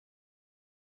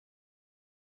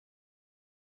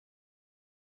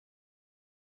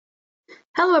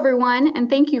Hello everyone, and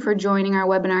thank you for joining our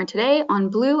webinar today on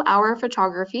Blue Hour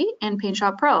Photography and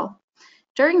PaintShop Pro.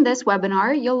 During this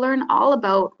webinar, you'll learn all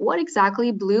about what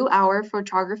exactly Blue Hour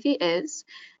Photography is,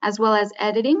 as well as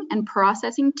editing and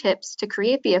processing tips to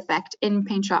create the effect in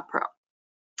PaintShop Pro.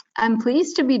 I'm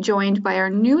pleased to be joined by our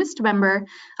newest member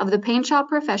of the PaintShop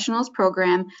Professionals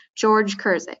program, George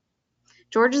Kurzik.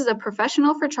 George is a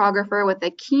professional photographer with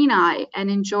a keen eye and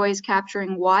enjoys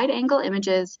capturing wide-angle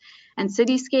images and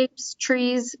cityscapes,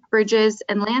 trees, bridges,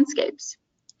 and landscapes.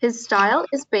 His style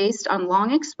is based on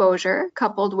long exposure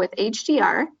coupled with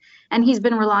HDR, and he's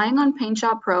been relying on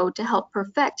PaintShop Pro to help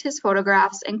perfect his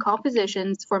photographs and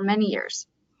compositions for many years.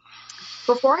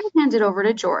 Before I hand it over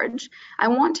to George, I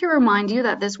want to remind you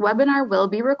that this webinar will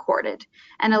be recorded,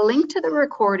 and a link to the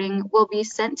recording will be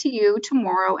sent to you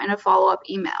tomorrow in a follow-up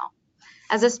email.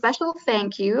 As a special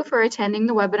thank you for attending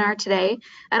the webinar today,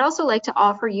 I'd also like to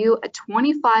offer you a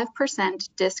 25%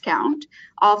 discount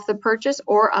off the purchase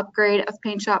or upgrade of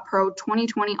PaintShop Pro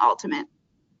 2020 Ultimate.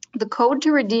 The code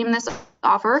to redeem this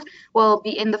offer will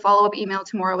be in the follow-up email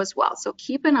tomorrow as well, so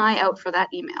keep an eye out for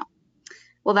that email.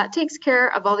 Well, that takes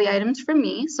care of all the items from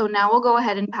me, so now we'll go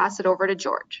ahead and pass it over to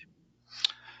George.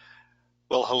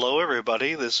 Well, hello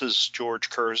everybody. This is George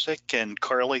Kurzik, and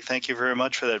Carly, thank you very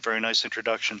much for that very nice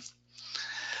introduction.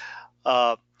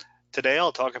 Today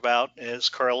I'll talk about, as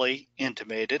Carly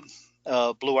intimated,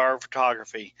 Blue Hour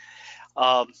Photography.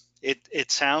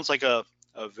 It sounds like a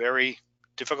very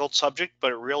difficult subject,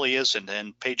 but it really isn't,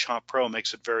 and PaintShop Pro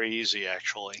makes it very easy,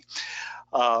 actually.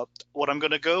 What I'm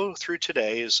going to go through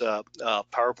today is a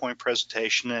PowerPoint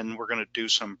presentation, and we're going to do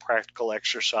some practical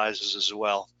exercises as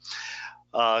well.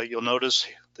 You'll notice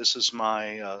this is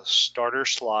my starter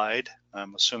slide.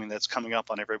 I'm assuming that's coming up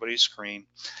on everybody's screen.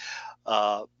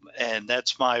 And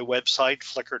that's my website,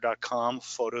 flickr.com,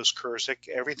 Photos Kurzik.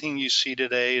 Everything you see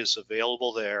today is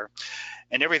available there.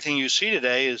 And everything you see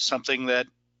today is something that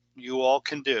you all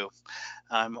can do.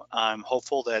 I'm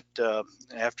hopeful that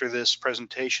after this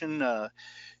presentation,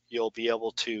 you'll be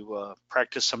able to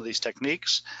practice some of these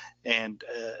techniques. And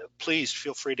please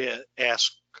feel free to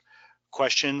ask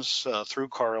questions through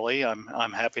Carly.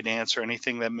 I'm happy to answer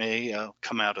anything that may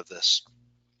come out of this.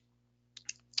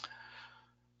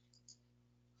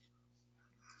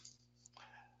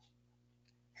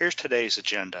 Here's today's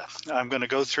agenda. I'm going to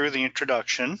go through the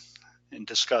introduction and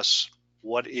discuss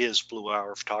what is Blue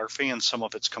Hour Photography and some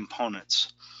of its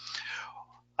components.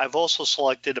 I've also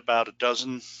selected about a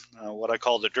dozen, what I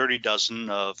call the dirty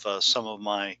dozen, of some of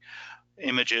my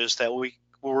images that we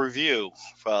will review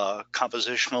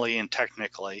compositionally and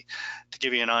technically to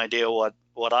give you an idea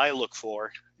what I look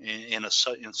for in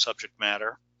subject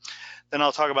matter. Then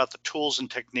I'll talk about the tools and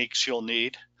techniques you'll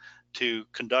need to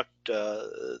conduct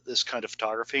this kind of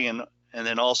photography, and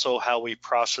then also how we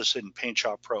process it in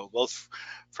PaintShop Pro, both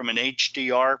from an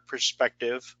HDR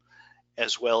perspective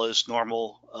as well as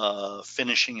normal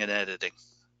finishing and editing.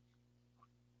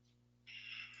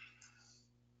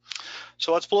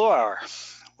 So what's Blue Hour?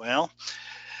 Well,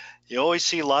 you always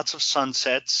see lots of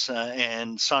sunsets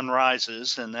and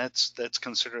sunrises, and that's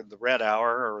considered the red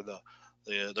hour, or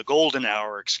the golden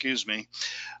hour, excuse me.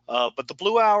 But the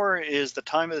blue hour is the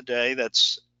time of the day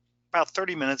that's about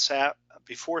 30 minutes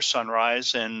before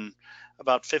sunrise and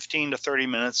about 15 to 30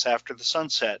 minutes after the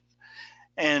sunset.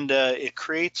 And it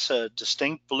creates a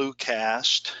distinct blue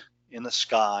cast in the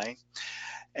sky.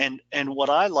 And what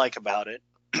I like about it,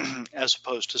 as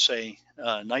opposed to, say,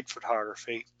 night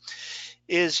photography,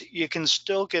 is you can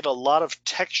still get a lot of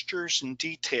textures and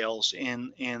details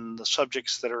in the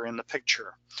subjects that are in the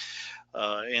picture.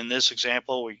 In this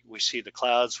example, we see the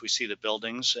clouds, we see the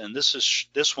buildings, and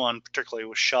this one particularly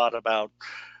was shot about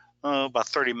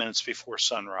 30 minutes before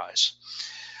sunrise.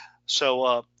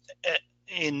 So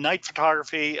in night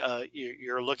photography,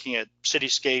 you're looking at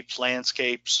cityscapes,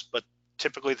 landscapes, but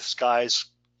typically the skies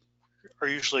are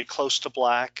usually close to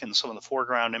black, and some of the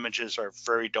foreground images are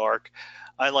very dark.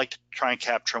 I like to try and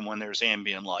capture them when there's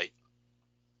ambient light.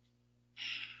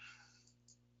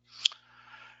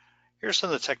 Here's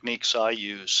some of the techniques I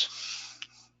use.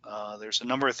 There's a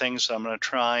number of things I'm going to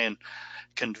try and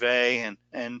convey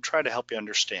and try to help you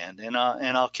understand. And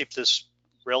I'll keep this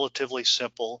relatively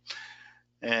simple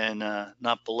and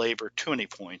not belabor too many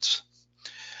points.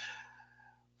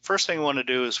 First thing I want to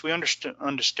do is we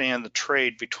understand the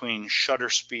trade between shutter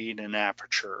speed and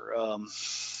aperture.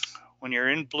 When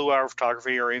you're in blue hour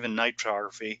photography or even night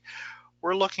photography,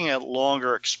 we're looking at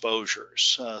longer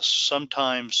exposures,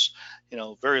 sometimes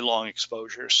very long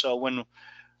exposures. So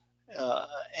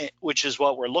which is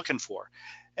what we're looking for.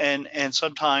 And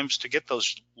sometimes to get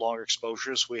those longer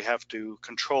exposures, we have to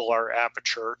control our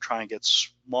aperture, try and get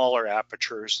smaller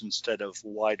apertures instead of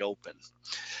wide open.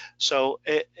 So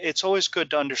it's always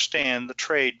good to understand the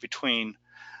trade between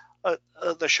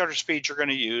the shutter speed you're going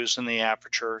to use and the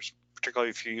apertures,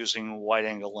 particularly if you're using wide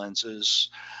angle lenses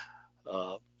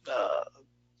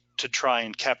to try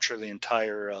and capture the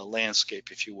entire landscape,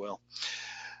 if you will.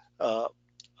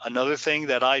 Another thing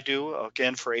that I do,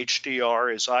 again, for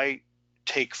HDR is I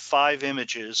take 5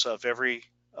 images of every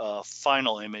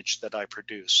final image that I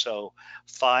produce. So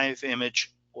 5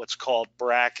 image, what's called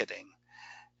bracketing.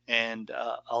 And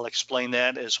I'll explain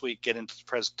that as we get into the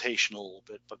presentation a little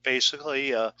bit. But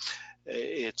basically,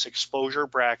 it's exposure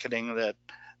bracketing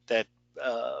that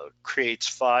creates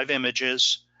 5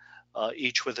 images,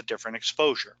 each with a different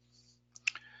exposure.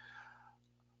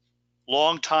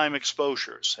 Long time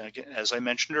exposures, as I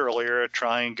mentioned earlier,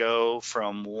 try and go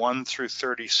from 1 through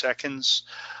 30 seconds.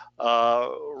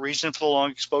 Reason for the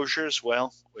long exposures,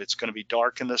 well, it's going to be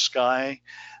dark in the sky,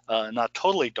 not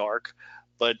totally dark,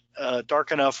 but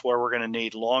dark enough where we're going to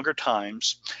need longer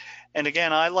times. And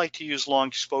again, I like to use long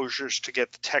exposures to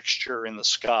get the texture in the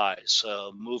skies,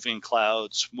 moving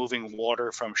clouds, moving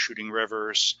water from shooting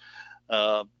rivers,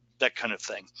 that kind of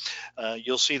thing.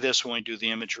 You'll see this when we do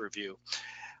the image review.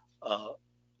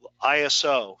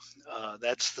 ISO,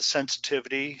 that's the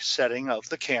sensitivity setting of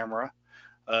the camera,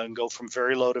 and go from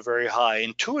very low to very high.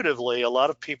 Intuitively, a lot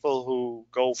of people who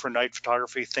go for night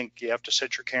photography think you have to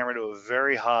set your camera to a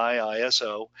very high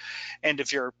ISO, and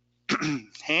if you're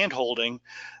hand holding,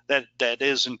 that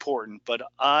is important, but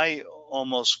I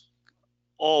almost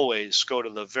always go to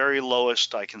the very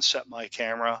lowest I can set my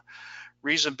camera.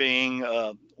 Reason being,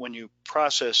 when you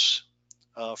process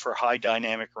for high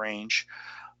dynamic range,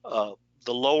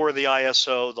 the lower the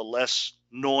ISO, the less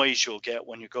noise you'll get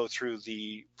when you go through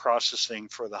the processing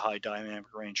for the high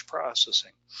dynamic range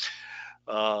processing.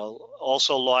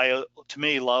 Also, to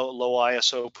me, low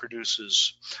ISO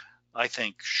produces, I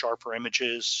think, sharper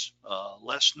images,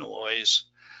 less noise.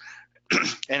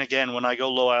 And again, when I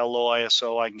go low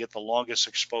ISO, I can get the longest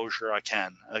exposure I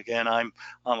can. Again, I'm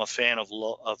a fan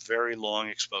of very long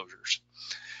exposures.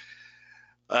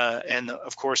 And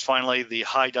of course, finally, the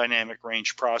high dynamic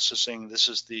range processing. This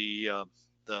is the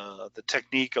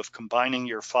technique of combining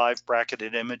your 5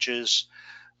 bracketed images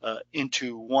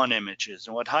into one image.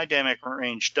 And what high dynamic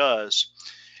range does,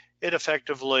 it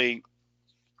effectively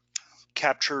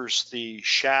captures the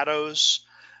shadows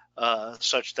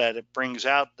such that it brings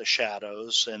out the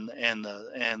shadows and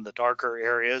the darker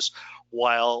areas,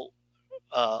 while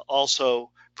also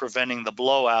preventing the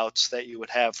blowouts that you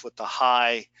would have with the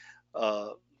high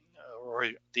or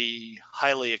the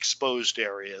highly exposed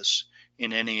areas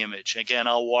in any image. Again,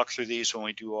 I'll walk through these when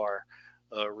we do our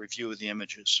review of the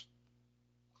images.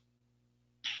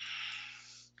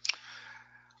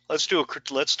 Let's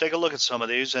take a look at some of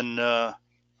these, and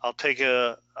I'll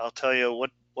tell you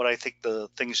what I think the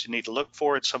things you need to look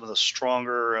for and some of the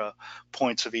stronger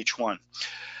points of each one.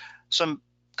 Some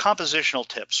compositional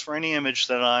tips for any image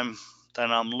that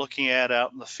I'm looking at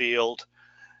out in the field,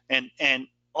 and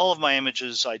all of my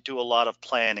images, I do a lot of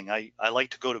planning. I like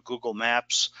to go to Google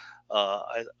Maps.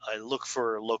 I look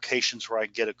for locations where I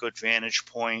can get a good vantage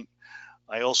point.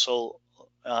 I also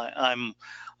I'm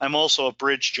also a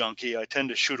bridge junkie. I tend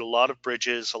to shoot a lot of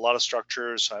bridges, a lot of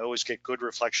structures. I always get good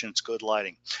reflections, good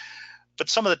lighting. But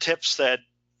some of the tips that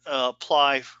I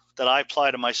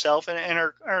apply to myself and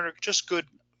are just good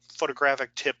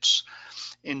photographic tips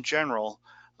in general.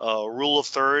 Rule of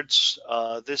thirds.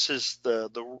 This is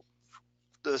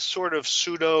the sort of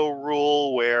pseudo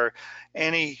rule where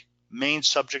any main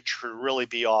subject should really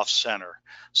be off center,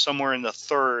 somewhere in the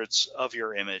thirds of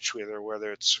your image,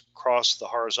 whether it's across the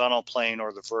horizontal plane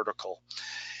or the vertical.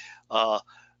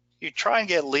 You try and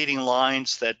get leading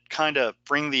lines that kind of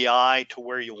bring the eye to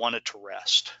where you want it to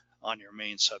rest on your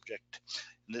main subject.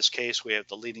 In this case, we have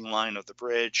the leading line of the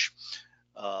bridge,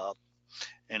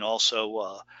 and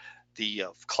also the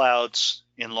clouds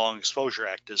in long exposure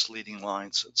act as leading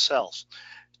lines itself.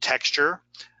 Texture.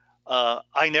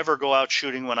 I never go out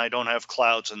shooting when I don't have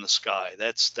clouds in the sky.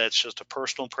 That's just a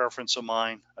personal preference of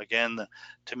mine. Again,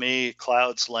 to me,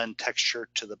 clouds lend texture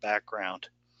to the background.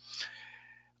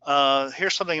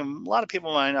 Here's something a lot of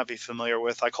people might not be familiar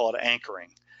with. I call it anchoring.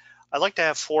 I like to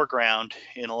have foreground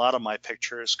in a lot of my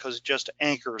pictures because it just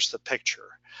anchors the picture.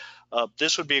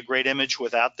 This would be a great image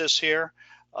without this here,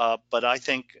 but I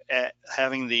think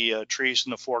having the trees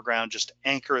in the foreground just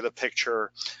anchor the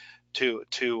picture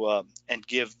and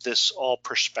give this all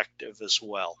perspective as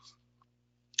well.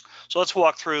 So let's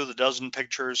walk through the dozen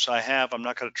pictures I have. I'm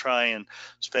not going to try and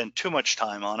spend too much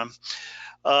time on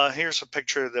them. Here's a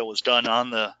picture that was done on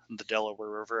the Delaware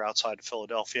River outside of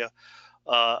Philadelphia.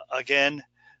 Again,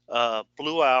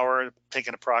 blue hour,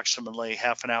 taken approximately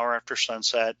half an hour after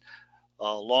sunset.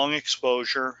 Long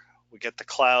exposure, we get the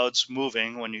clouds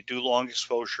moving. When you do long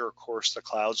exposure, of course, the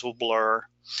clouds will blur.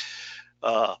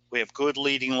 We have good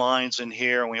leading lines in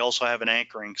here, and we also have an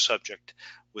anchoring subject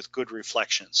with good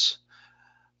reflections.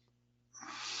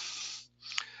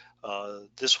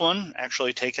 This one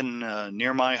actually taken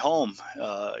near my home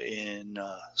in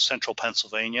central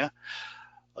Pennsylvania.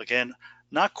 Again,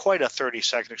 not quite a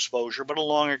 30-second exposure, but a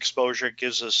long exposure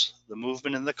gives us the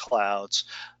movement in the clouds.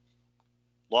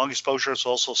 Long exposure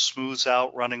also smooths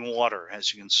out running water,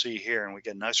 as you can see here, and we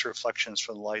get nice reflections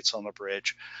from the lights on the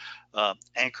bridge.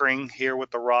 Anchoring here with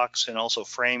the rocks and also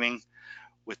framing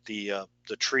with the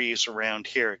trees around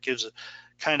here. It gives,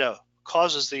 kind of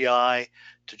causes the eye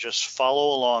to just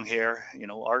follow along here. You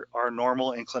know, our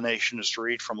normal inclination is to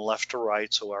read from left to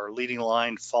right, so our leading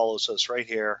line follows us right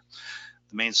here.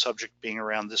 The main subject being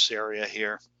around this area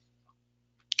here.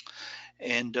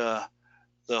 And the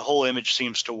whole image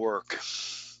seems to work.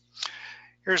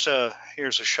 Here's a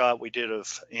shot we did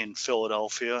in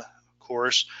Philadelphia, of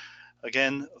course.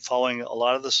 Again, following a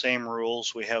lot of the same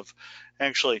rules. We have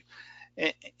actually,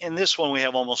 in this one, we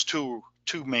have almost two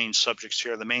main subjects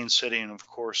here: the main city, and of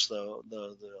course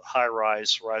the high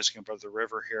rise rising above the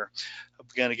river here.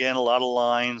 Again, a lot of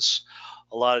lines,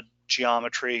 a lot of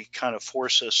geometry kind of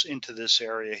force us into this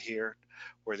area here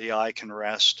where the eye can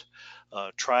rest.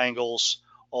 Triangles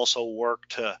also work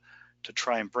to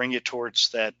try and bring you towards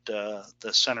that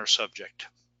the center subject.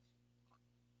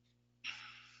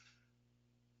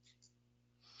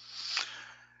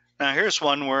 Now here's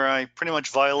one where I pretty much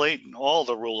violate all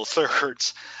the rule of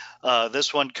thirds.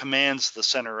 This one commands the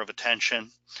center of attention,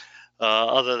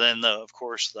 other than of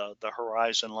course the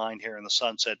horizon line here and the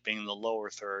sunset being the lower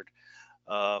third.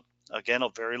 Again, a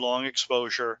very long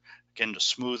exposure, again to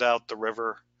smooth out the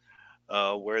river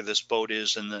where this boat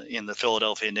is in the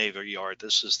Philadelphia Navy Yard.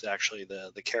 This is actually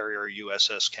the carrier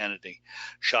USS Kennedy,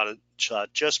 shot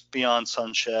just beyond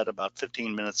sunset, about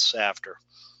 15 minutes after.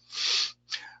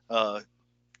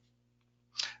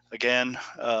 Again,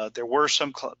 there were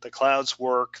the clouds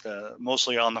work,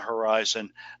 mostly on the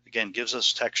horizon. Again, gives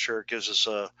us texture, gives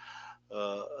us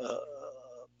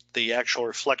the actual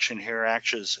reflection here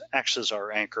acts as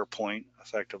our anchor point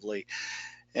effectively,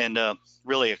 and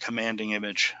really a commanding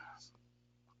image.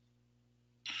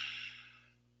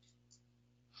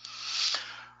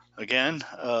 Again,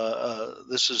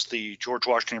 this is the George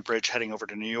Washington Bridge heading over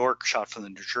to New York, shot from the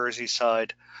New Jersey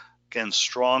side. Again,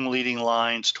 strong leading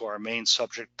lines to our main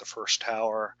subject, the first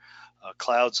tower.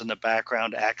 Clouds in the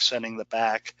background accenting the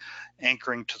back,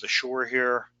 anchoring to the shore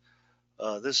here.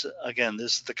 This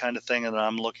is the kind of thing that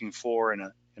I'm looking for in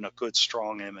a good,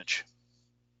 strong image.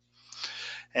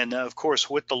 And of course,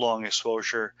 with the long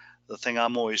exposure, the thing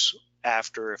I'm always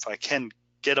after, if I can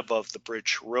get above the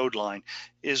bridge road line,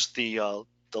 is the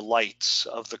lights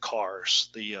of the cars,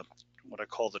 what I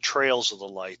call the trails of the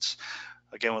lights.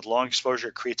 Again, with long exposure,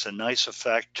 it creates a nice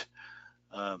effect.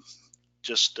 Adds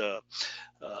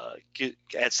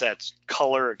that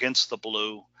color against the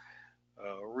blue.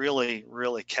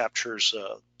 Really captures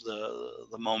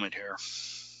the moment here.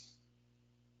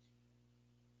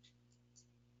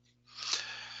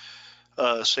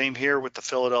 Same here with the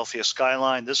Philadelphia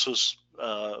skyline. This was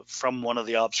from one of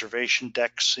the observation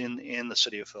decks in the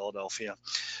city of Philadelphia.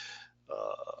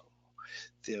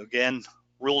 Again,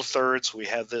 rule of thirds. We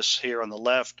have this here on the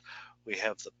left. We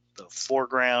have the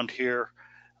foreground here.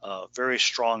 Very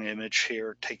strong image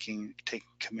here, taking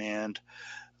command.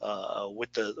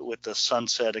 With the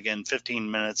sunset, again,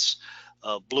 15 minutes.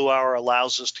 Blue hour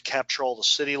allows us to capture all the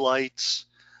city lights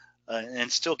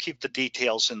and still keep the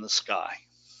details in the sky.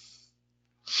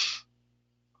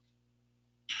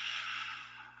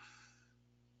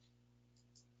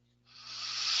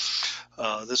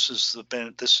 This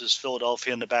is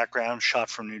Philadelphia in the background, shot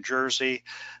from New Jersey.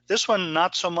 This one,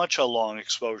 not so much a long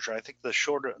exposure. I think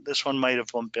this one might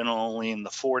have been only in the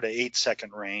 4 to 8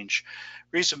 second range.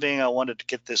 Reason being, I wanted to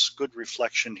get this good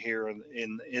reflection here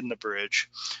in the bridge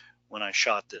when I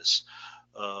shot this.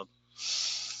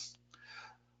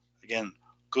 Again,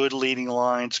 good leading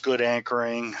lines, good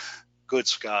anchoring, good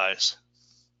skies.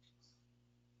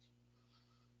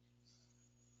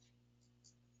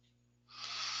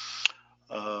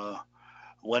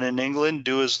 When in England,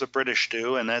 do as the British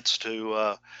do, and that's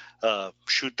to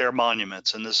shoot their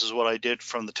monuments. And this is what I did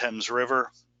from the Thames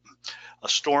River. A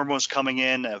storm was coming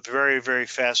in, very, very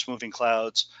fast moving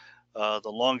clouds. The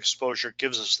long exposure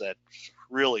gives us that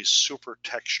really super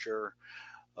texture.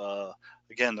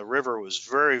 Again, the river was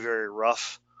very, very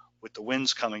rough with the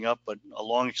winds coming up, but a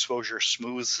long exposure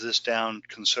smooths this down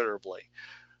considerably.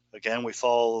 Again, we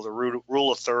follow the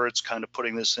rule of thirds, kind of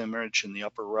putting this image in the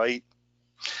upper right.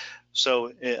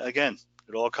 So again,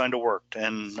 it all kind of worked,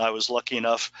 and I was lucky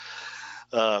enough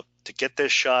to get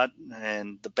this shot.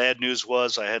 And the bad news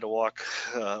was I had to walk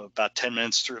about 10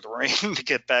 minutes through the rain to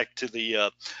get back to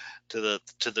the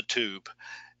tube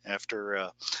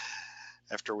after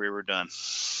we were done.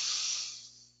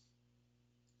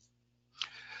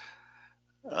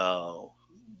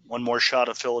 One more shot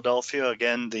of Philadelphia.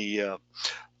 Again, the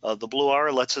blue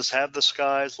hour lets us have the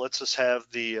skies, lets us have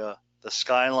the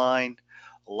skyline.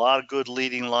 A lot of good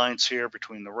leading lines here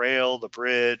between the rail, the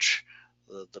bridge,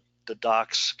 the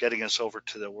docks, getting us over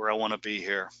to where I want to be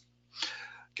here.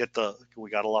 We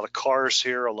got a lot of cars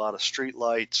here, a lot of street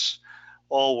lights,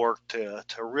 all work to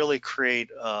really create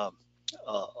a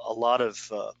lot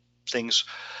of things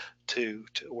to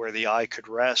where the eye could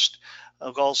rest.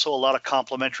 Also a lot of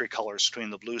complementary colors between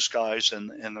the blue skies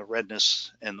and the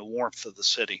redness and the warmth of the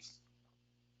city.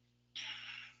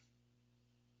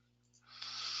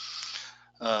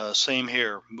 Same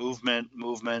here, movement.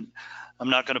 I'm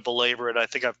not going to belabor it. I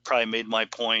think I've probably made my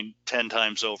point 10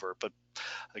 times over, but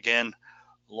again,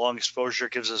 long exposure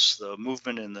gives us the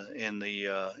movement in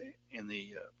the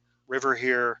river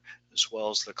here, as well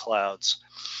as the clouds.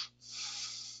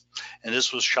 And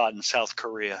this was shot in South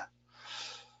Korea.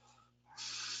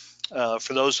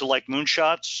 For those who like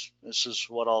moonshots, this is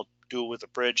what I'll do with the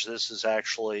bridge. This is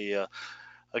actually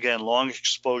again, long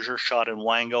exposure shot in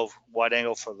wide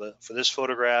angle for this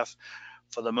photograph.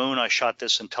 For the moon, I shot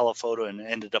this in telephoto and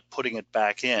ended up putting it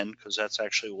back in because that's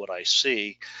actually what I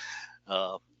see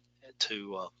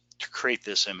to create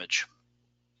this image.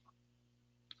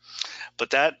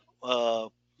 But that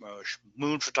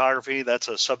moon photography, that's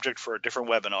a subject for a different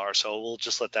webinar, so we'll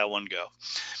just let that one go.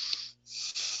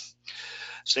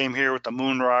 Same here with the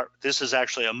moon. This is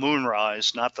actually a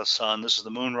moonrise, not the sun. This is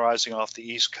the moon rising off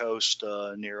the East Coast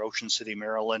near Ocean City,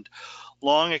 Maryland.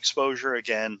 Long exposure,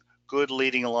 again, good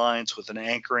leading lines with an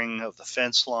anchoring of the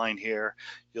fence line here.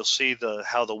 You'll see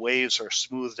how the waves are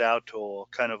smoothed out to a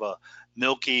kind of a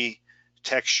milky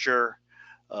texture.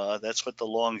 That's what the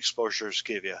long exposures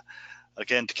give you.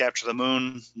 Again, to capture the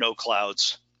moon, no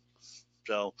clouds.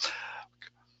 So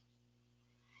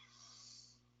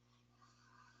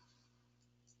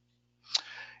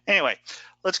anyway,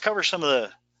 let's cover some of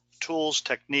the tools,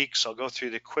 techniques. I'll go through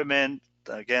the equipment.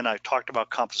 Again, I talked about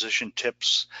composition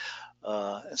tips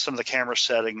and some of the camera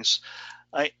settings.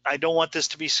 I don't want this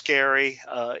to be scary.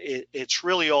 It's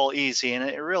really all easy, and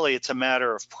it's a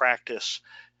matter of practice,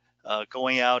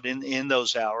 going out in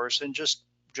those hours and just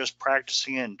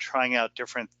practicing and trying out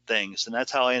different things. And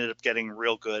that's how I ended up getting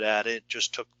real good at it. It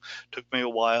just took me a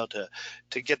while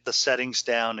to get the settings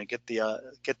down and get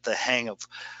the hang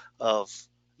of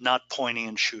not pointing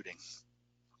and shooting.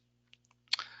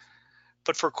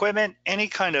 But for equipment, any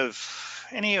of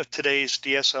today's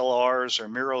DSLRs or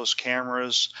mirrorless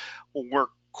cameras will work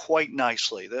quite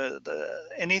nicely.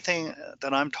 Anything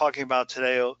that I'm talking about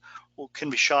today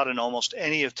can be shot in almost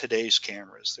any of today's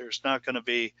cameras. There's not going to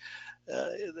be,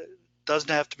 doesn't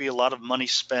have to be a lot of money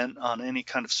spent on any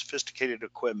kind of sophisticated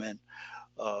equipment.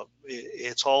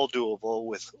 It's all doable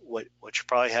with what you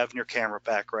probably have in your camera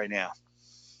pack right now.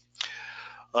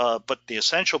 But the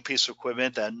essential piece of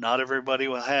equipment that not everybody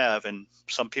will have, and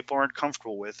some people aren't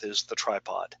comfortable with, is the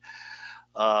tripod.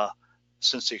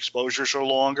 Since the exposures are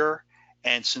longer,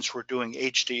 and since we're doing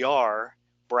HDR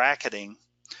bracketing,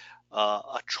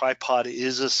 a tripod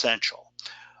is essential.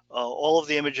 All of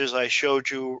the images I showed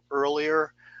you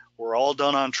earlier were all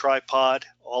done on tripod.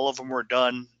 All of them were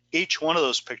done. Each one of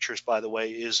those pictures, by the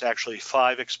way, is actually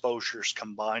 5 exposures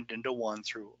combined into one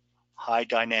through high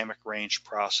dynamic range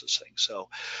processing. So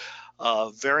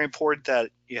very important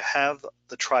that you have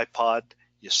the tripod,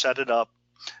 you set it up,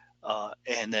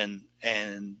 and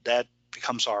that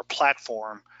becomes our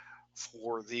platform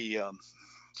for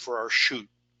our shoot.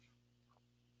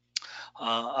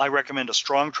 I recommend a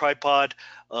strong tripod.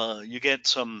 You get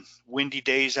some windy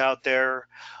days out there,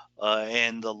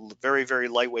 and the very, very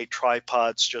lightweight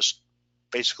tripods just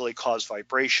basically cause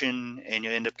vibration, and you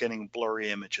end up getting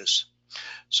blurry images.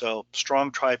 So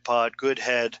strong tripod, good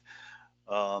head.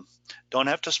 Don't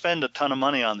have to spend a ton of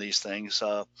money on these things.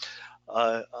 A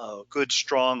good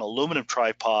strong aluminum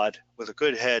tripod with a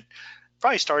good head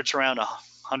probably starts around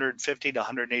 $150 to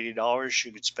 $180.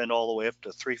 You could spend all the way up to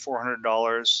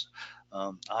 $300–400.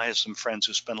 I have some friends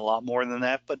who spend a lot more than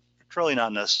that, but it's really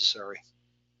not necessary.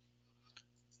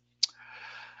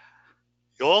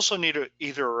 You'll also need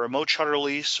either a remote shutter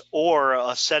release or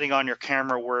a setting on your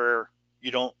camera where you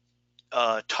don't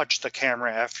touch the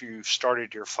camera after you've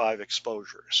started your 5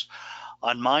 exposures.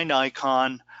 On my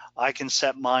Nikon, I can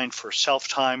set mine for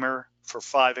self-timer for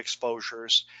 5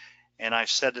 exposures, and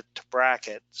I've set it to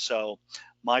bracket, so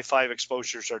my 5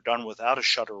 exposures are done without a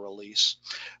shutter release.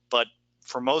 But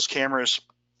for most cameras,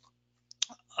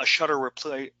 a shutter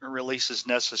release is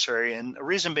necessary, and the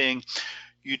reason being,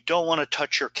 you don't want to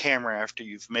touch your camera after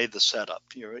you've made the setup.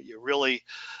 You really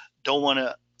don't want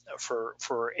to.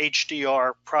 For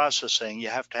HDR processing, you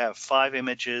have to have 5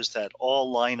 images that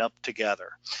all line up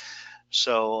together.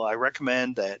 So I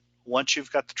recommend that once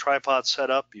you've got the tripod set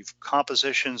up, you've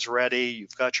compositions ready,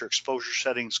 you've got your exposure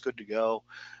settings good to go,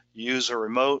 use a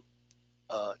remote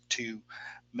to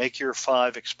make your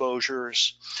 5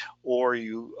 exposures, or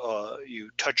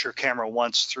you touch your camera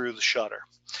once through the shutter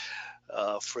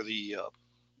for the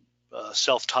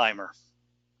self timer.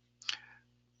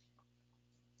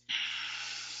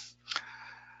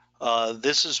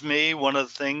 This is me. One of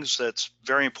the things that's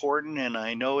very important, and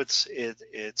I know it's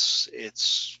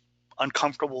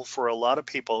uncomfortable for a lot of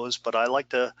people, but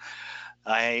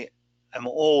I am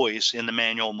always in the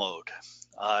manual mode.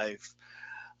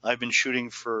 I've been shooting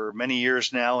for many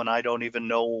years now, and I wouldn't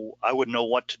know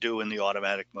what to do in the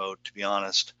automatic mode, to be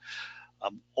honest.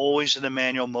 I'm always in the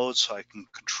manual mode so I can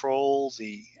control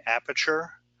the aperture,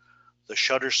 the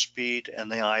shutter speed,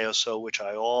 and the ISO, which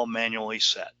I all manually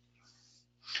set.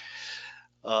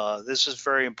 This is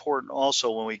very important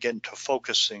also when we get into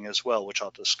focusing as well, which I'll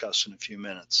discuss in a few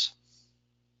minutes.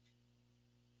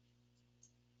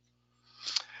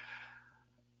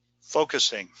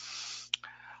 Focusing.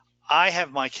 I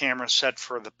have my camera set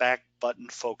for the back button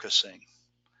focusing,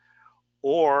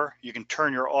 or you can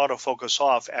turn your autofocus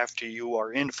off after you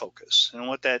are in focus. And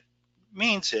what that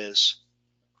means is,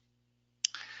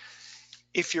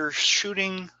 if you're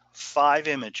shooting 5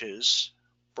 images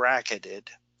bracketed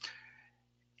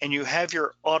and you have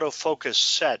your autofocus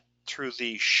set through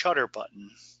the shutter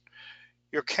button,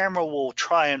 your camera will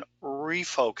try and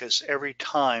refocus every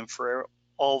time for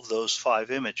all of those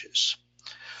 5 images.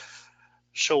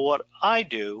 So what I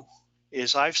do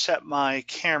is I've set my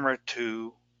camera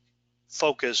to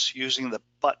focus using the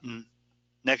button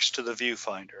next to the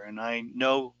viewfinder, and I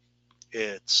know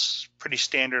it's pretty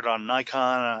standard on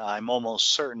Nikon. I'm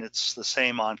almost certain it's the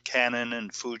same on Canon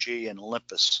and Fuji and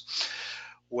Olympus,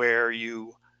 where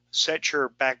you set your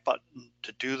back button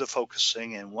to do the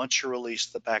focusing, and once you release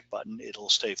the back button, it'll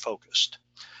stay focused.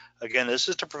 Again, this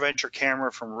is to prevent your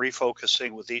camera from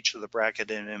refocusing with each of the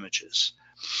bracketed images.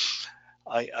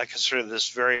 I consider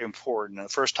this very important. The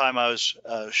first time I was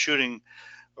shooting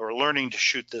or learning to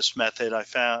shoot this method, I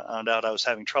found out I was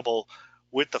having trouble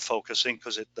with the focusing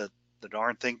because the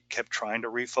darn thing kept trying to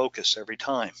refocus every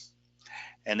time.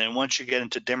 And then once you get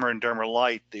into dimmer and dimmer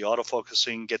light, the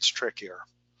autofocusing gets trickier.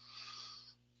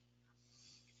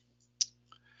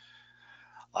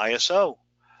 ISO.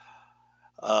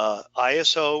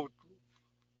 ISO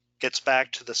gets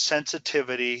back to the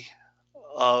sensitivity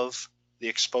of the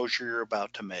exposure you're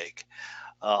about to make.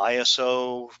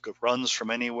 ISO runs from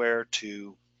anywhere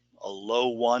to a low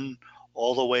 1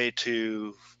 all the way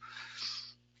to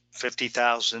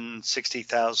 50,000,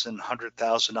 60,000,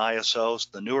 100,000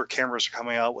 ISOs. The newer cameras are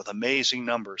coming out with amazing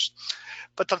numbers.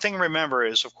 But the thing to remember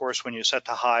is, of course, when you set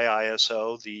to high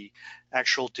ISO, the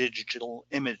actual digital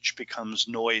image becomes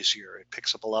noisier. It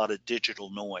picks up a lot of digital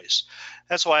noise.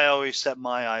 That's why I always set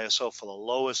my ISO for the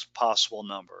lowest possible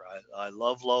number. I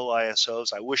love low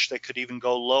ISOs. I wish they could even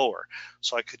go lower,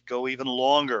 so I could go even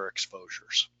longer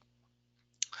exposures.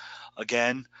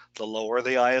 Again, the lower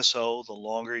the ISO, the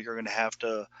longer you're going to have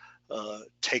to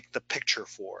take the picture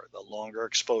for, the longer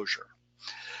exposure.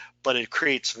 But it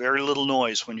creates very little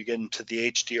noise when you get into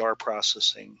the HDR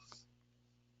processing.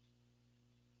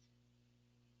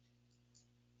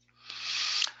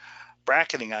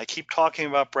 Bracketing. I keep talking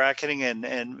about bracketing,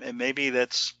 and maybe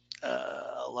that's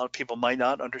a lot of people might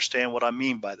not understand what I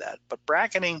mean by that. But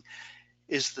bracketing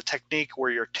is the technique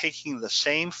where you're taking the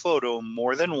same photo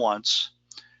more than once,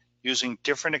 using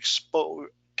different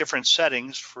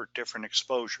settings for different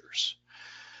exposures.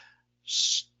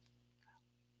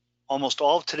 Almost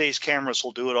all of today's cameras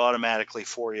will do it automatically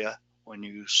for you when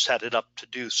you set it up to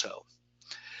do so.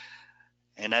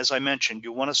 And as I mentioned,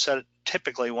 you want to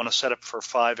typically want to set up for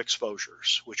 5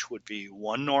 exposures, which would be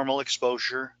 1 normal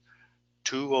exposure,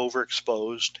 2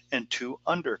 overexposed, and 2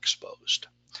 underexposed.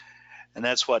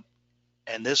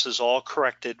 And this is all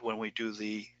corrected when we do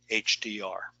the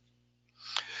HDR.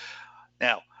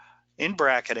 Now, in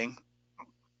bracketing,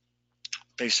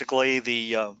 basically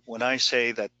when I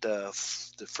say that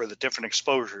for the different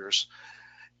exposures,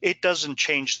 it doesn't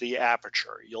change the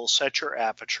aperture. You'll set your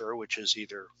aperture, which is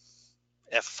either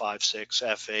f5.6,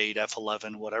 f8,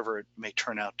 f11, whatever it may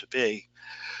turn out to be.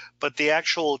 But the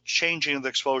actual changing of the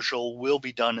exposure will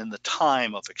be done in the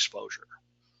time of exposure.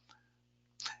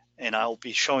 And I'll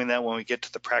be showing that when we get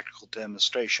to the practical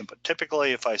demonstration. But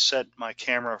typically, if I set my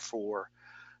camera for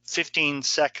 15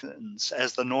 seconds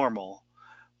as the normal,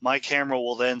 my camera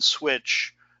will then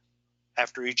switch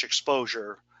after each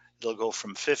exposure. It'll go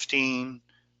from 15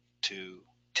 to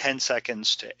 10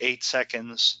 seconds to 8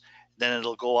 seconds. Then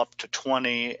it'll go up to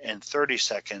 20 and 30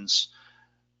 seconds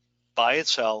by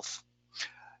itself,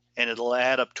 and it'll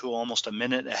add up to almost a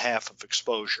minute and a half of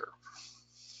exposure.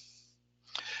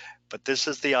 But this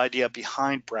is the idea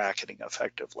behind bracketing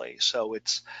effectively. So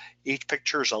each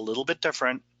picture is a little bit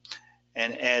different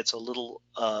and adds a little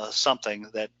something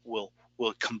that will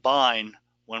combine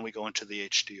when we go into the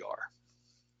HDR.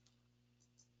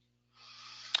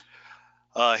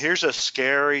 Here's a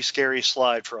scary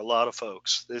slide for a lot of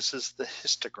folks. This is the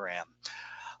histogram.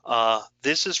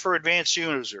 This is for advanced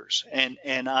users, and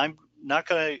I'm not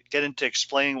going to get into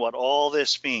explaining what all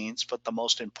this means, but the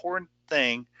most important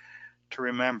thing to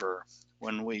remember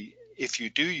if you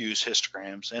do use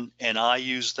histograms, and I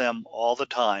use them all the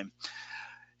time,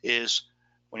 is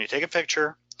when you take a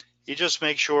picture, you just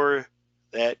make sure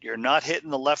that you're not hitting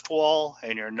the left wall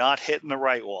and you're not hitting the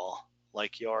right wall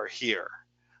like you are here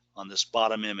on this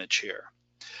bottom image here.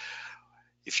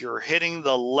 If you're hitting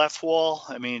the left wall,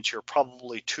 it means you're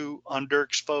probably too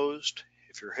underexposed.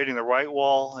 If you're hitting the right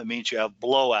wall, it means you have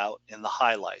blowout in the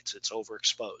highlights. It's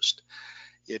overexposed.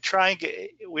 You try and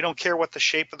we don't care what the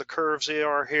shape of the curves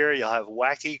are here. You'll have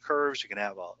wacky curves. You can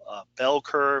have a bell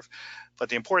curve. But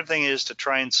the important thing is to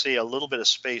try and see a little bit of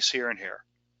space here and here.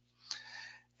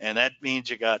 And that means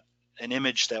you got an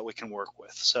image that we can work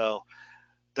with. So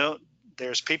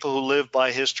there's people who live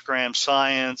by histogram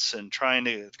science and trying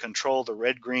to control the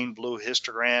red, green, blue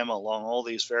histogram along all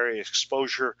these various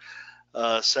exposure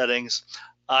settings.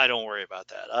 I don't worry about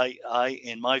that.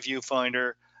 In my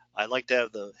viewfinder, I like to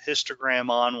have the histogram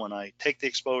on when I take the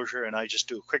exposure, and I just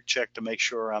do a quick check to make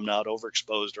sure I'm not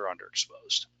overexposed or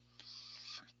underexposed.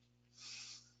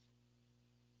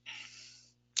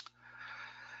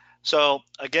 So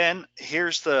again,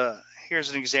 here's an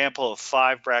example of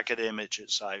 5 bracket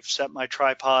images. I've set my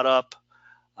tripod up.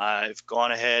 I've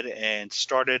gone ahead and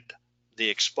started the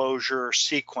exposure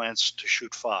sequence to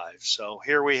shoot 5. So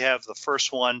here we have the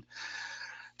first one.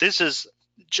 This is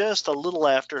just a little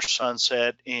after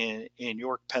sunset in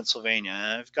York, Pennsylvania.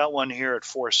 I've got one here at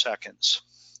 4 seconds.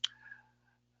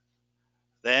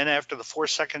 Then after the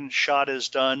 4-second shot is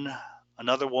done,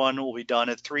 another one will be done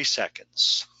at 3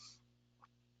 seconds.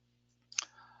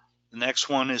 The next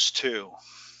one is 2.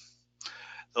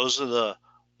 Those are the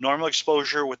normal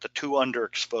exposure with the 2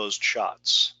 underexposed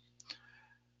shots.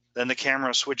 Then the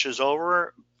camera switches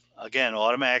over, again,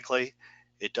 automatically.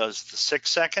 It does the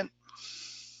 6-second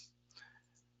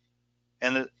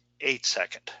and the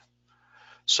 8-second.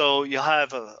 So you'll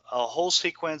have a whole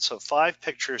sequence of 5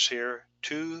 pictures here,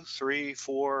 2, 3,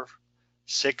 4,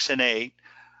 6, and 8,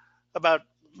 about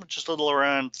just a little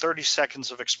around 30 seconds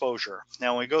of exposure.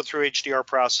 Now, when we go through HDR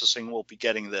processing, we'll be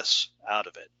getting this out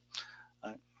of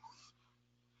it.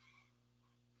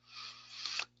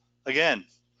 Again,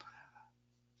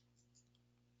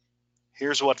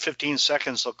 here's what 15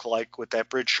 seconds look like with that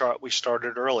bridge shot we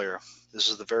started earlier. This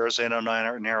is the Verrazano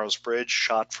Narrows Bridge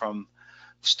shot from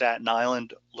Staten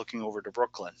Island looking over to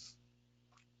Brooklyn.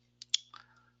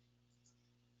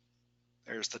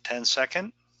 There's the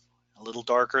 10-second, a little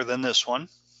darker than this one.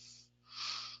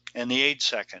 And the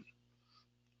 8-second,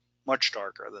 much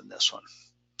darker than this one.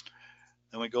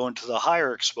 Then we go into the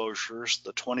higher exposures,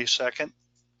 the 20-second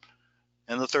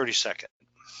and the 30-second.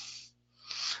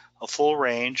 A full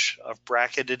range of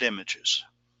bracketed images.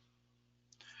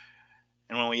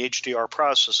 And when we HDR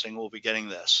processing, we'll be getting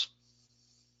this.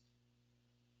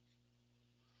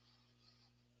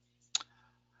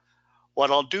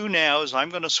 What I'll do now is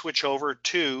I'm going to switch over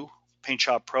to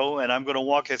PaintShop Pro, and I'm going to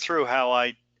walk you through how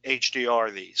I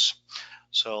HDR these.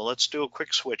 So let's do a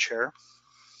quick switch here.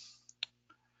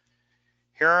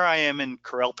 Here I am in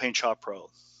Corel PaintShop Pro,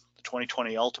 the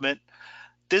 2020 Ultimate.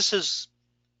 This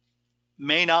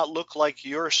may not look like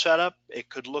your setup. It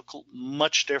could look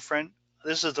much different.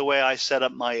 This is the way I set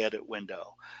up my edit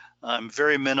window. I'm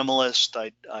very minimalist.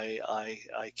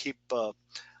 I keep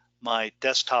my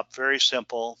desktop very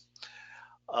simple.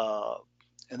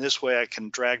 And this way I can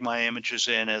drag my images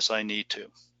in as I need to.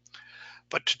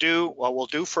 But to do what we'll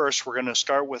do first, we're going to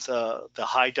start with the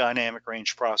high dynamic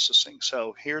range processing.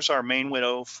 So here's our main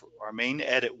window, our main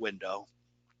edit window.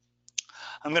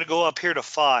 I'm going to go up here to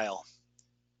File,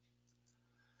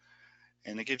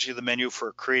 And it gives you the menu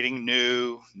for creating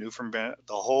new from the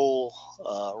whole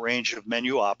range of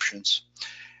menu options.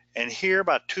 And here,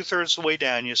 about 2/3 of the way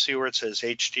down, you see where it says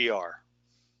HDR.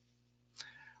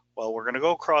 Well, we're going to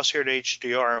go across here to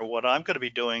HDR, and what I'm going to be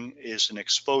doing is an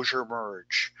exposure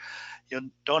merge.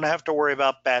 You don't have to worry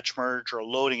about batch merge or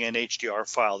loading an HDR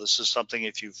file. This is something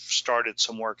if you've started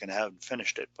some work and haven't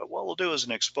finished it. But what we'll do is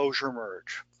an exposure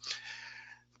merge.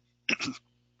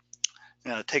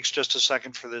 Now, it takes just a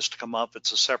second for this to come up.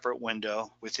 It's a separate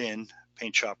window within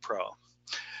PaintShop Pro.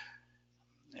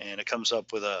 And it comes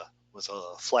up with a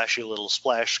flashy little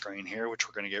splash screen here, which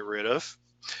we're going to get rid of.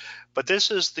 But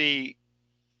this is the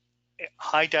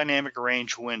high dynamic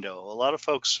range window. A lot of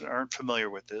folks aren't familiar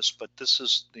with this, but this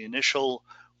is the initial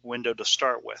window to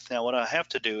start with. Now, what I have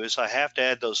to do is I have to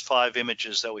add those 5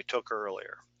 images that we took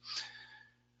earlier.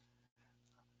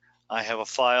 I have a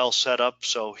file set up,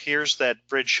 so here's that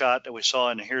bridge shot that we saw,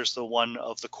 and here's the one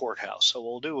of the courthouse. So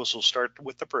what we'll do is we'll start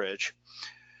with the bridge.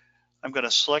 I'm going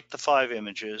to select the 5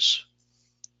 images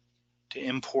to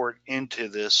import into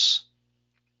this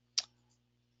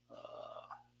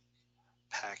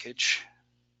package.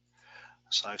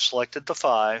 So I've selected the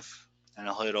 5, and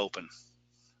I'll hit open.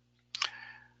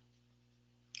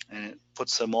 And it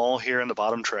puts them all here in the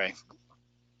bottom tray.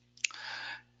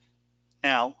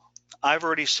 Now, I've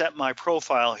already set my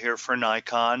profile here for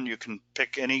Nikon. You can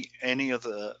pick any of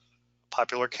the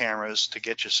popular cameras to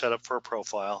get you set up for a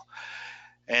profile.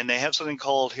 And they have something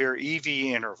called here EV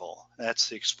interval. That's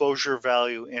the exposure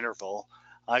value interval.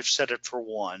 I've set it for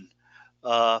 1.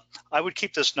 I would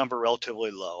keep this number relatively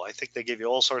low. I think they give you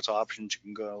all sorts of options. You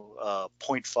can go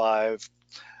 0.5,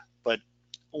 but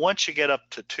once you get up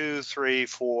to 2, 3,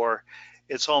 4,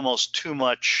 it's almost too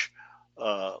much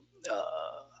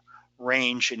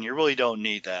range, and you really don't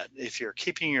need that. If you're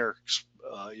keeping your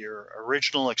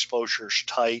original exposures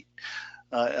tight,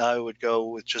 I would go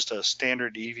with just a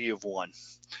standard EV of 1.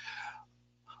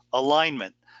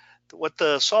 Alignment. What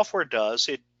the software does,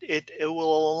 it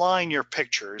will align your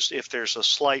pictures if there's a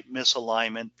slight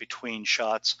misalignment between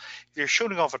shots. If you're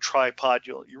shooting off a tripod,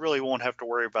 you really won't have to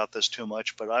worry about this too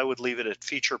much, but I would leave it at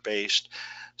feature based.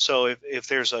 So if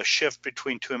there's a shift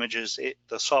between 2 images,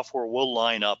 the software will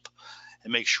line up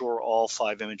and make sure all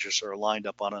 5 images are lined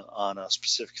up on a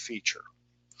specific feature.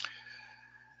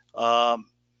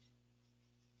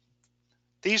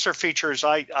 These are features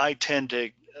I tend to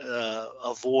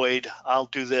avoid. I'll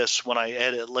do this when I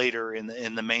edit later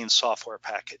in the main software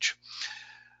package.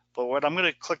 But what I'm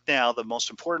going to click now, the most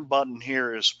important button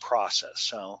here is process.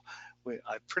 So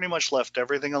I pretty much left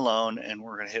everything alone, and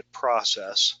we're going to hit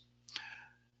process.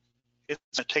 It's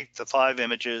going to take the 5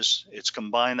 images, it's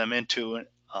combine them into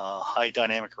a high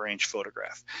dynamic range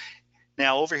photograph.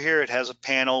 Now over here it has a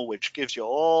panel which gives you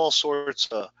all sorts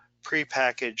of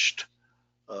prepackaged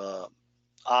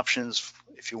options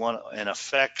if you want, and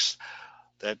effects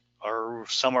that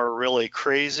some are really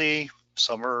crazy,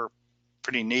 some are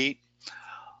pretty neat,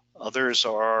 others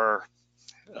are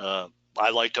I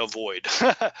like to avoid.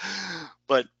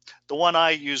 But the one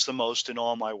I use the most in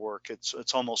all my work,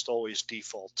 it's almost always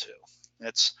default 2.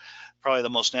 That's probably the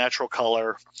most natural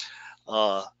color.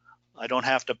 I don't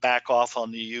have to back off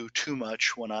on the hue too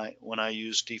much when I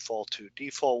use default 2.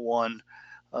 Default 1,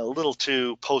 a little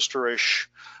too posterish.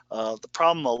 The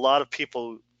problem a lot of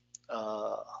people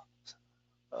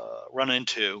run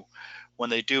into when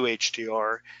they do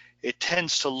HDR, it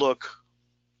tends to look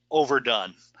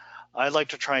overdone. I like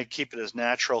to try and keep it as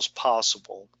natural as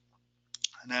possible.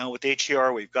 Now with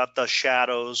HDR, we've got the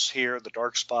shadows here, the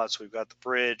dark spots, we've got the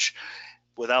bridge,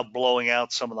 without blowing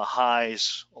out some of the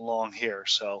highs along here.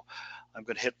 So I'm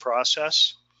going to hit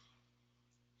process.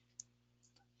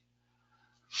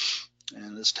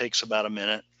 And this takes about a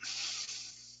minute.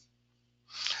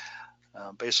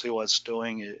 Basically what it's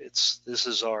doing, this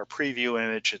is our preview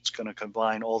image. It's going to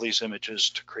combine all these images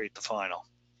to create the final.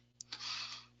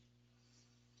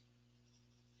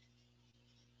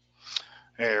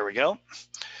 There we go.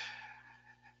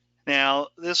 Now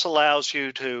this allows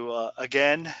you to,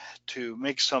 again, to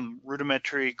make some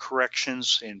rudimentary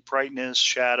corrections in brightness,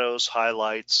 shadows,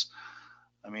 highlights.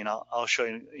 I mean, I'll show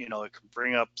you, it can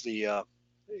bring up the,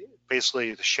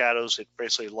 basically the shadows. It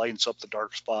basically lightens up the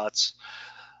dark spots.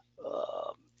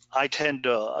 I tend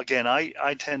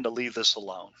to leave this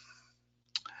alone.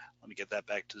 Let me get that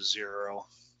back to 0.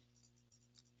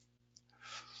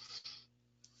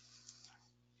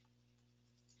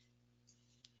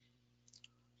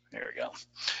 There we go.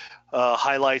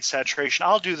 Highlight, saturation.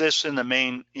 I'll do this in the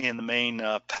main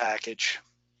package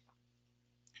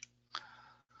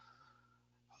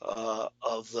of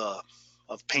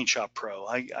PaintShop Pro.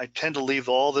 I tend to leave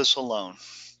all this alone.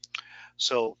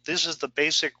 So this is the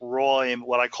basic raw,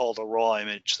 what I call the raw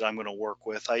image that I'm going to work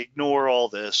with. I ignore all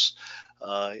this.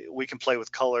 We can play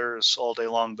with colors all day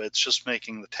long, but it's just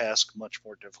making the task much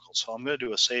more difficult. So I'm going to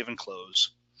do a save and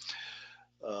close.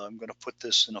 I'm going to put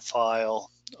this in a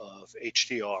file of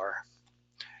HDR,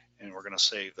 and we're going to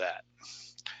save that.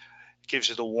 It gives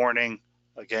you the warning.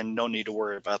 Again, no need to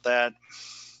worry about that.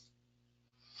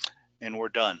 And we're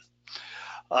done.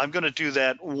 I'm going to do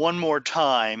that one more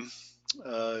time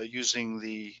using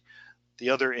the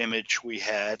other image we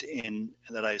had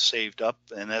that I saved up,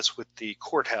 and that's with the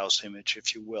courthouse image,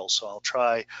 if you will. So I'll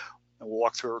try and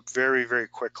walk through it very, very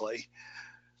quickly.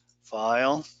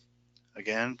 File,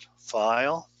 again,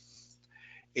 File,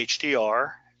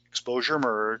 HDR, Exposure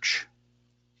Merge.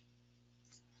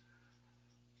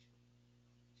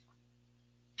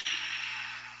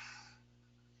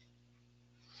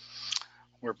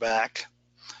 We're back.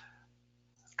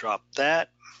 Drop that.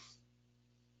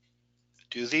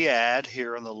 Do the add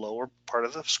here on the lower part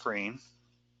of the screen.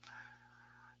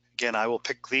 Again, I will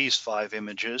pick these 5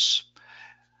 images.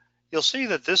 You'll see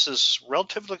that this is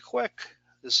relatively quick.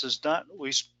 This is not,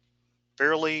 we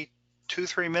barely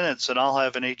 2-3 minutes and I'll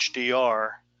have an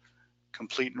HDR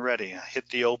complete and ready. I hit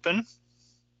the open.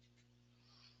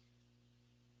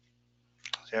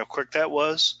 See how quick that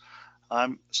was?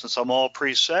 Since I'm all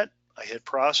preset, I hit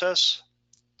process.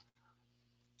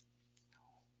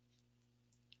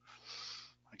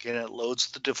 Again, it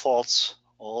loads the defaults,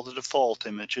 all the default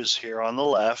images here on the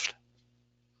left.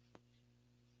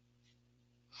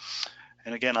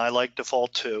 And again, I like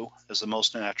default 2 as the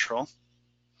most natural.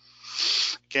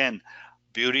 Again,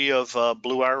 beauty of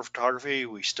blue hour photography,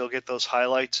 we still get those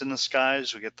highlights in the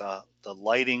skies, we get the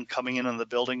lighting coming in on the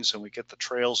buildings, and we get the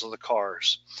trails of the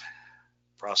cars.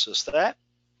 Process that.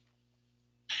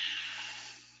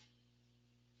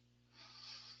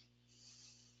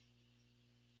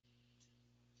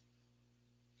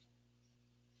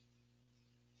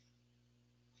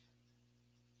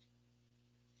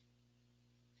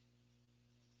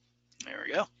 There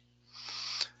we go.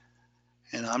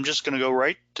 And I'm just going to go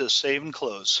right to save and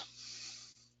close.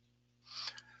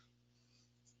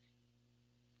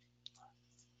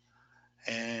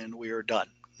 And we are done.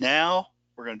 Now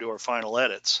we're going to do our final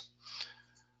edits.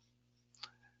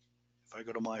 If I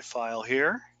go to my file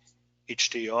here,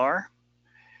 HDR,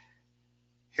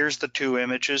 here's the 2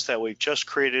 images that we've just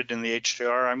created in the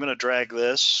HDR. I'm going to drag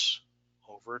this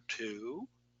over to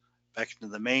back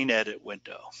into the main edit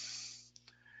window.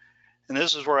 And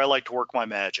this is where I like to work my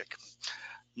magic.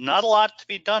 Not a lot to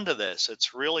be done to this.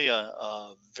 It's really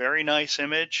a very nice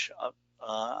image.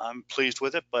 I'm pleased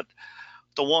with it, but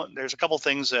there's a couple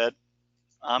things that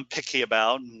I'm picky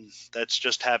about, and that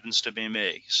just happens to be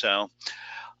me. So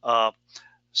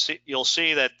you'll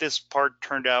see that this part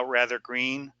turned out rather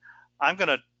green. I'm going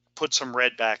to put some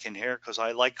red back in here because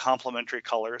I like complementary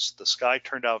colors. The sky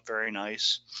turned out very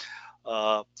nice.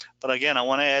 But again, I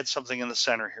want to add something in the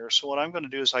center here. So what I'm going to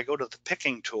do is I go to the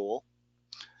picking tool.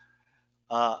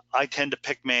 I tend to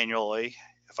pick manually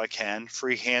if I can,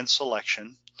 freehand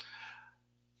selection.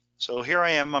 So here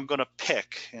I am, I'm going to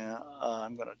pick.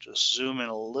 I'm going to just zoom in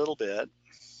a little bit.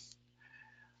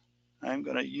 I'm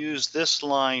going to use this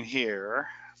line here.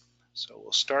 So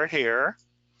we'll start here.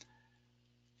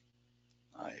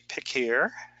 I pick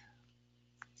here.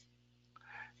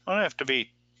 I don't have to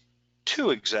be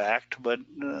too exact, but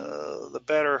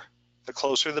the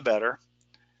closer the better.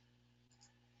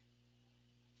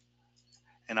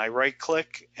 And I right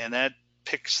click and that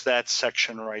picks that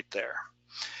section right there.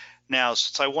 Now,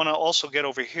 since I want to also get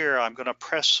over here, I'm going to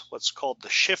press what's called the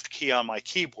shift key on my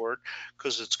keyboard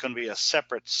because it's going to be a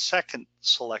separate second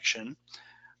selection.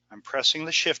 I'm pressing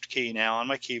the shift key now on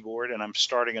my keyboard and I'm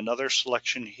starting another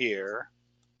selection here.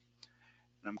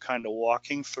 And I'm kind of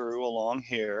walking through along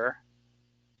here.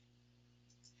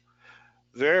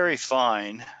 Very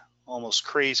fine, almost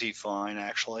crazy fine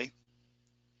actually.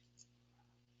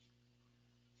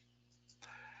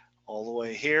 All the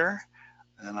way here,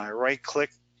 and I right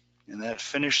click and that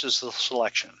finishes the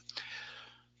selection.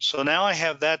 So now I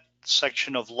have that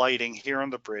section of lighting here on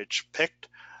the bridge picked.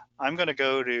 I'm going to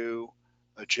go to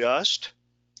Adjust,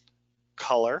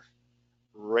 Color,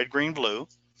 Red, Green, Blue.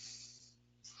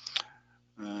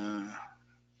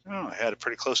 I had it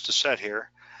pretty close to set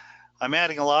here. I'm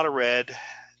adding a lot of red,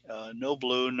 no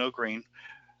blue, no green.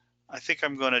 I think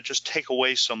I'm going to just take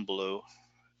away some blue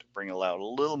to bring out a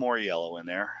little more yellow in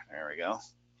there. There we go.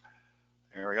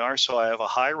 There we are. So I have a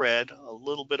high red, a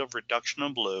little bit of reduction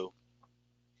in blue,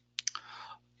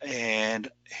 and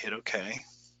hit OK.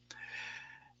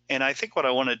 And I think what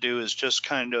I want to do is just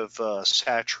kind of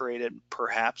saturate it,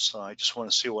 perhaps. I just want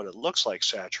to see what it looks like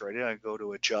saturated. I go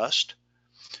to Adjust,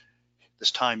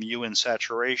 this time hue and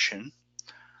saturation.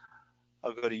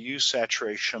 I'll go to hue,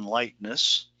 saturation,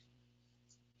 lightness.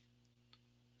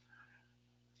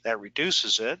 That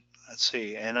reduces it. Let's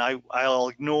see, and I'll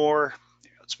ignore,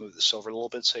 let's move this over a little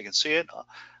bit so you can see it.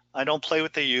 I don't play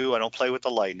with the hue, I don't play with the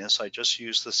lightness, I just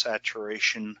use the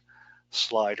saturation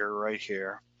slider right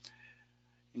here.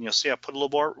 And you'll see I put a little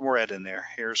more red in there.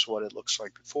 Here's what it looks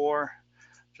like before.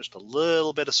 Just a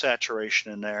little bit of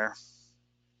saturation in there.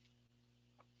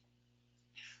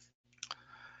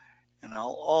 And I'll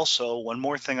also, one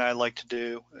more thing I like to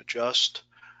do, adjust,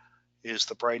 is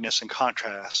the brightness and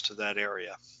contrast to that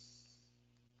area.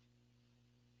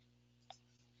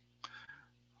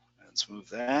 Let's move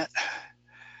that.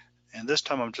 And this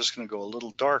time I'm just going to go a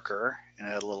little darker and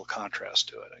add a little contrast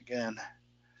to it. Again,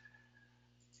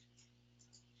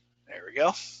 there we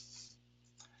go.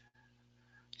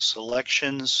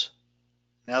 Selections.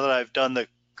 Now that I've done the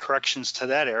corrections to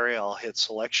that area, I'll hit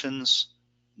selections,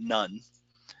 none.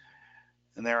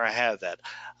 And there I have that.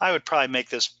 I would probably make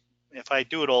this, if I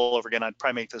do it all over again, I'd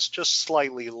probably make this just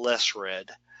slightly less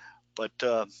red. But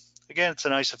again, it's a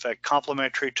nice effect,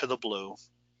 complementary to the blue.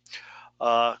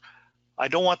 I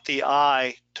don't want the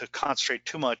eye to concentrate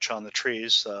too much on the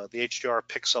trees. The HDR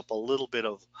picks up a little bit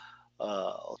of,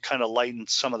 kind of lighten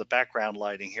some of the background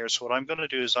lighting here. So what I'm going to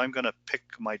do is I'm going to pick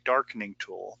my darkening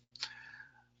tool.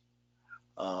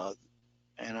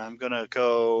 And I'm going to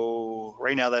go,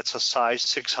 right now that's a size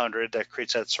 600, that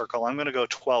creates that circle. I'm going to go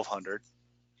 1200.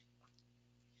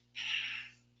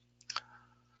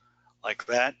 Like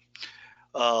that.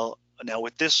 Now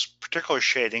with this particular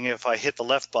shading, if I hit the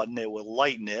left button, it will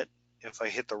lighten it. If I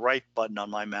hit the right button on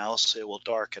my mouse, it will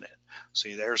darken it.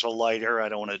 See, there's a lighter. I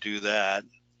don't want to do that.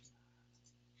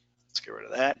 Let's get rid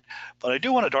of that. But I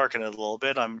do want to darken it a little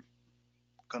bit. I'm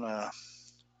going to,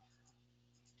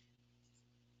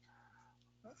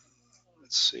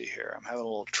 let's see here. I'm having a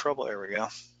little trouble. There we go.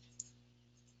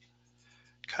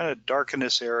 Kind of darken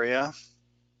this area.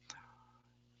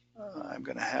 I'm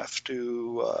going to have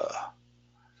to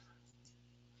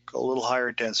go a little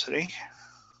higher density.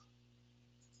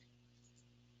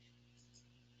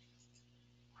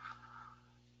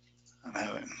 I'm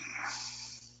having,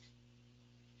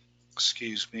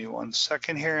 excuse me 1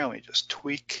 second here. Let me just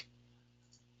tweak.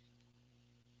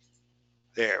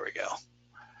 There we go.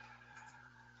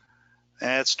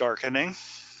 That's darkening.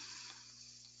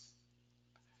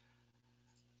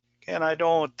 Again, I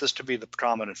don't want this to be the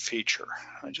predominant feature.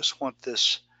 I just want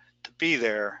this to be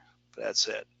there. That's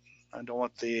it. I don't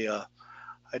want to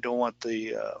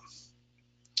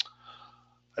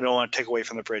take away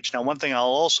from the bridge. Now, one thing I'll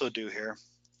also do here,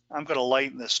 I'm going to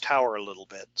lighten this tower a little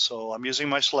bit. So I'm using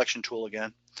my selection tool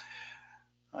again.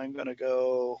 I'm going to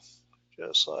go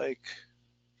just like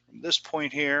from this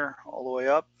point here all the way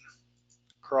up,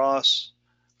 across,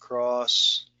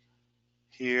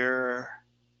 here.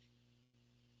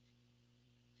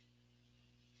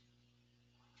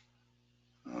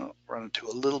 Run into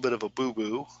a little bit of a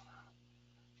boo-boo.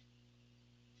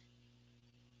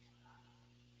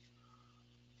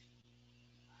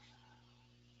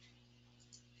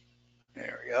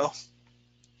 There we go.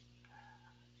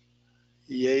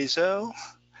 Yezo.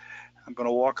 I'm going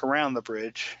to walk around the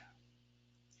bridge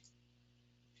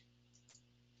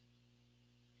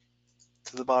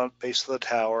to the bottom base of the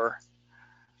tower.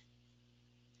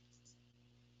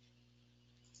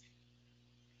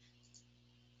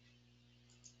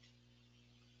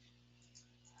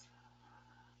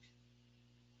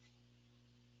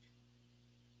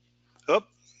 Oop.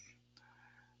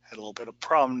 Had a little bit of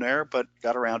problem there, but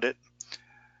got around it.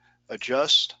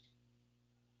 Adjust.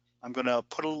 I'm going to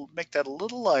make that a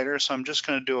little lighter, so I'm just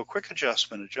going to do a quick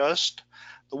adjustment. Adjust.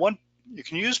 You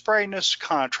can use brightness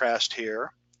contrast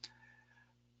here,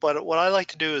 but what I like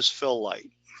to do is fill light.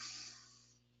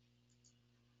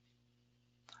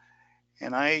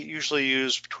 And I usually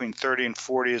use between 30 and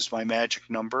 40 as my magic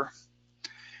number.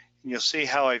 And you'll see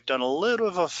how I've done a little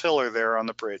of a filler there on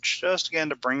the bridge, just again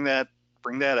to bring that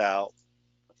out.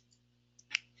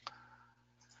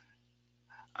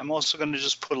 I'm also going to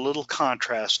just put a little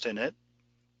contrast in it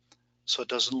so it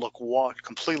doesn't look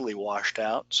completely washed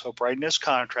out. So brightness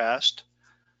contrast,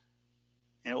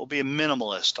 and it will be a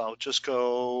minimalist. I'll just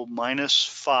go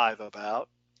 -5 about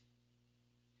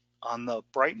on the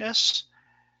brightness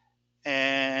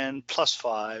and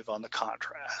 +5 on the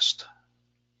contrast.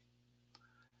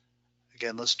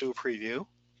 Again, let's do a preview.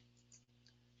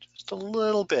 Just a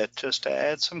little bit, just to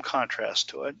add some contrast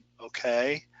to it.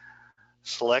 Okay,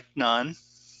 select none.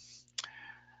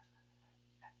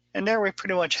 And there we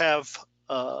pretty much have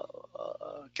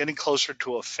getting closer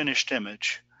to a finished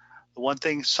image. The one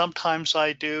thing sometimes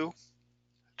I do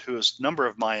to a number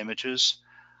of my images,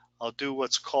 I'll do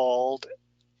what's called,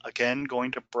 again,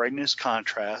 going to brightness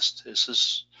contrast. This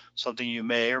is something you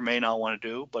may or may not want to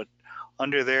do, but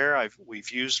under there,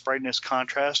 we've used brightness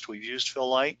contrast, we've used fill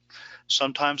light.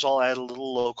 Sometimes I'll add a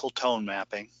little local tone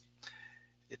mapping.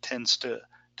 It tends to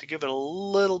give it a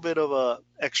little bit of a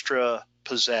extra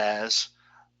pizzazz.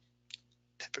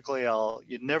 Typically,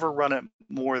 you'd never run it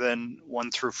more than 1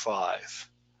 through 5.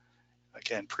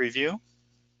 Again, preview.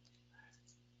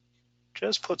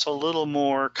 Just puts a little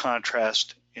more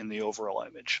contrast in the overall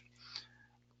image.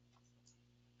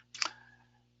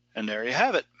 And there you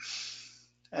have it.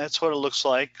 That's what it looks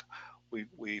like.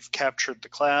 We've captured the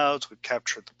clouds, we've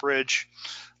captured the bridge.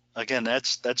 Again,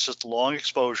 that's just long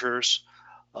exposures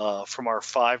from our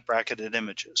 5 bracketed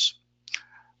images.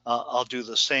 I'll do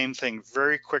the same thing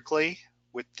very quickly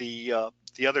with the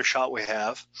other shot we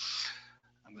have.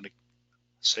 I'm going to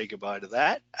say goodbye to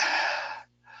that.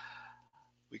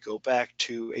 We go back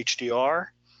to HDR.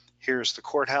 Here's the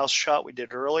courthouse shot we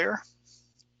did earlier.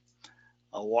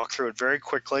 I'll walk through it very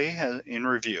quickly in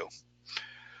review.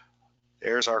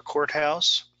 There's our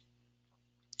courthouse.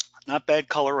 Not bad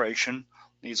coloration.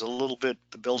 Needs a little bit,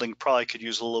 the building probably could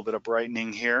use a little bit of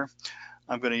brightening here.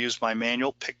 I'm going to use my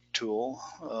manual pick tool.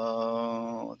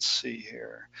 Let's see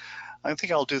here. I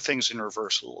think I'll do things in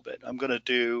reverse a little bit. I'm going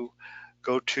to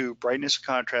go to brightness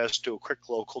contrast, do a quick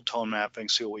local tone mapping,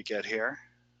 see what we get here.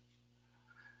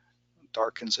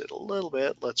 Darkens it a little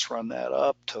bit. Let's run that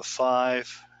up to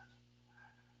 5.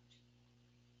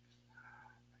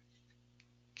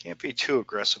 Can't be too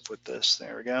aggressive with this.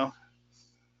 There we go.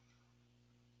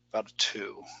 About a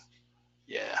 2.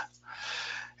 Yeah.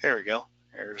 There we go.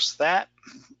 There's that.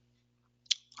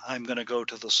 I'm going to go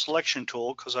to the selection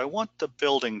tool because I want the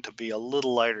building to be a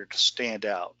little lighter to stand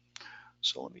out.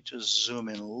 So let me just zoom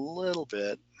in a little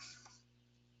bit.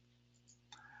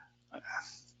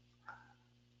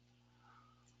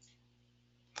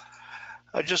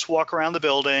 I just walk around the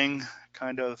building,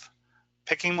 kind of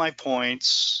picking my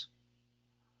points.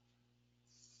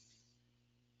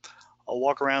 I'll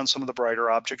walk around some of the brighter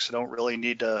objects. I don't really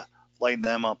need to lighten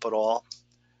them up at all.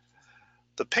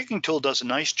 The picking tool does a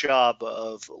nice job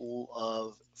of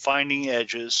finding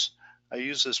edges. I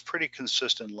use this pretty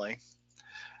consistently.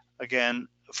 Again,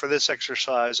 for this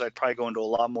exercise, I'd probably go into a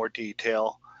lot more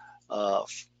detail.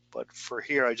 But for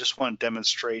here, I just want to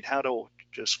demonstrate how to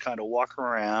just kind of walk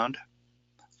around.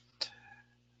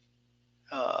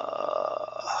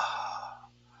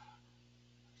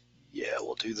 Yeah,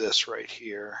 we'll do this right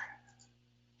here.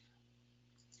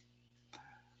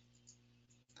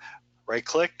 Right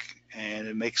click and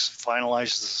it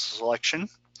finalizes the selection.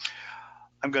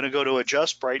 I'm going to go to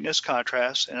adjust brightness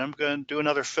contrast and I'm going to do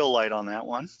another fill light on that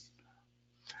one.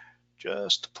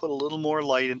 Just to put a little more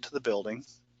light into the building,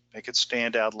 make it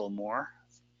stand out a little more.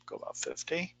 Go about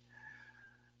 50.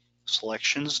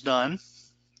 Selection's done.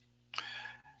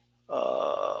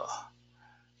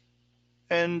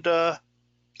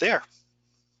 There.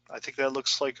 I think that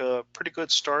looks like a pretty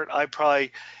good start. I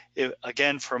probably,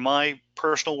 again, for my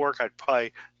personal work, I'd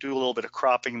probably do a little bit of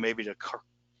cropping, maybe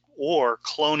or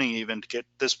cloning even to get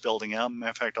this building out. Matter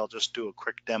of fact, I'll just do a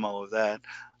quick demo of that.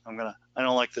 I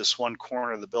don't like this one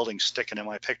corner of the building sticking in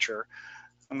my picture.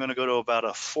 I'm gonna go to about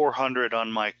a 400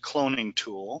 on my cloning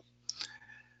tool.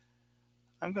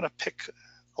 I'm gonna pick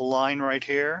a line right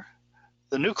here.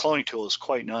 The new cloning tool is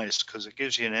quite nice because it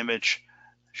gives you an image,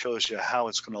 shows you how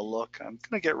it's going to look. I'm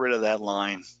going to get rid of that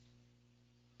line,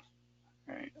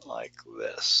 right, like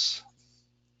this,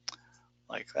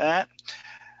 like that.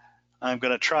 I'm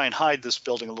going to try and hide this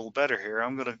building a little better here.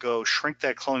 I'm going to go shrink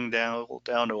that cloning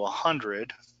down to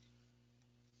 100.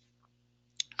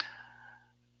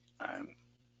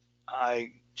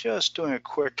 I just doing a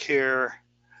quick here,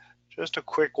 just a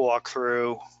quick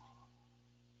walkthrough,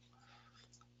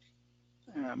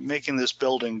 making this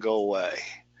building go away.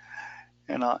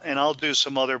 And I'll do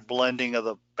some other blending of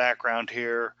the background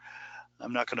here.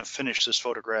 I'm not going to finish this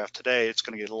photograph today. It's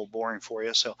going to get a little boring for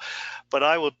you. But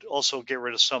I would also get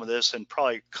rid of some of this and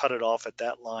probably cut it off at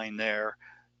that line there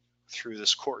through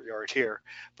this courtyard here.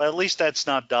 But at least that's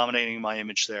not dominating my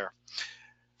image there.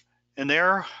 And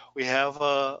there we have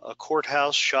a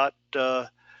courthouse shot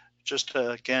just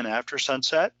again after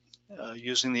sunset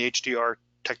using the HDR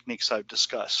techniques I've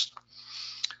discussed.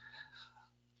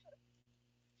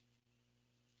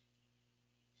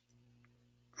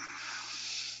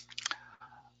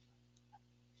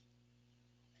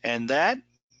 And that,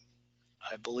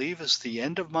 I believe, is the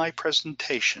end of my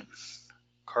presentation.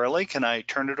 Carly, can I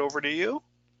turn it over to you?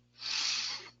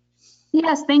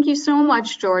 Yes, thank you so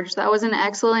much, George. That was an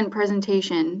excellent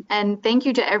presentation. And thank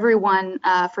you to everyone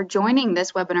for joining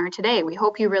this webinar today. We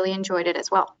hope you really enjoyed it as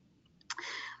well.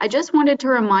 I just wanted to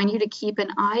remind you to keep an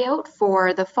eye out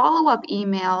for the follow-up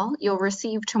email you'll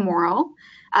receive tomorrow.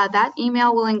 That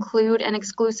email will include an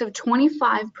exclusive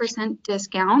 25%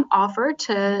 discount offer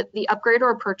to the upgrade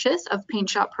or purchase of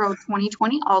PaintShop Pro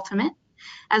 2020 Ultimate,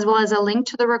 as well as a link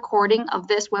to the recording of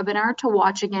this webinar to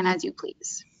watch again as you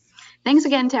please. Thanks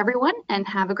again to everyone and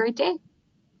have a great day.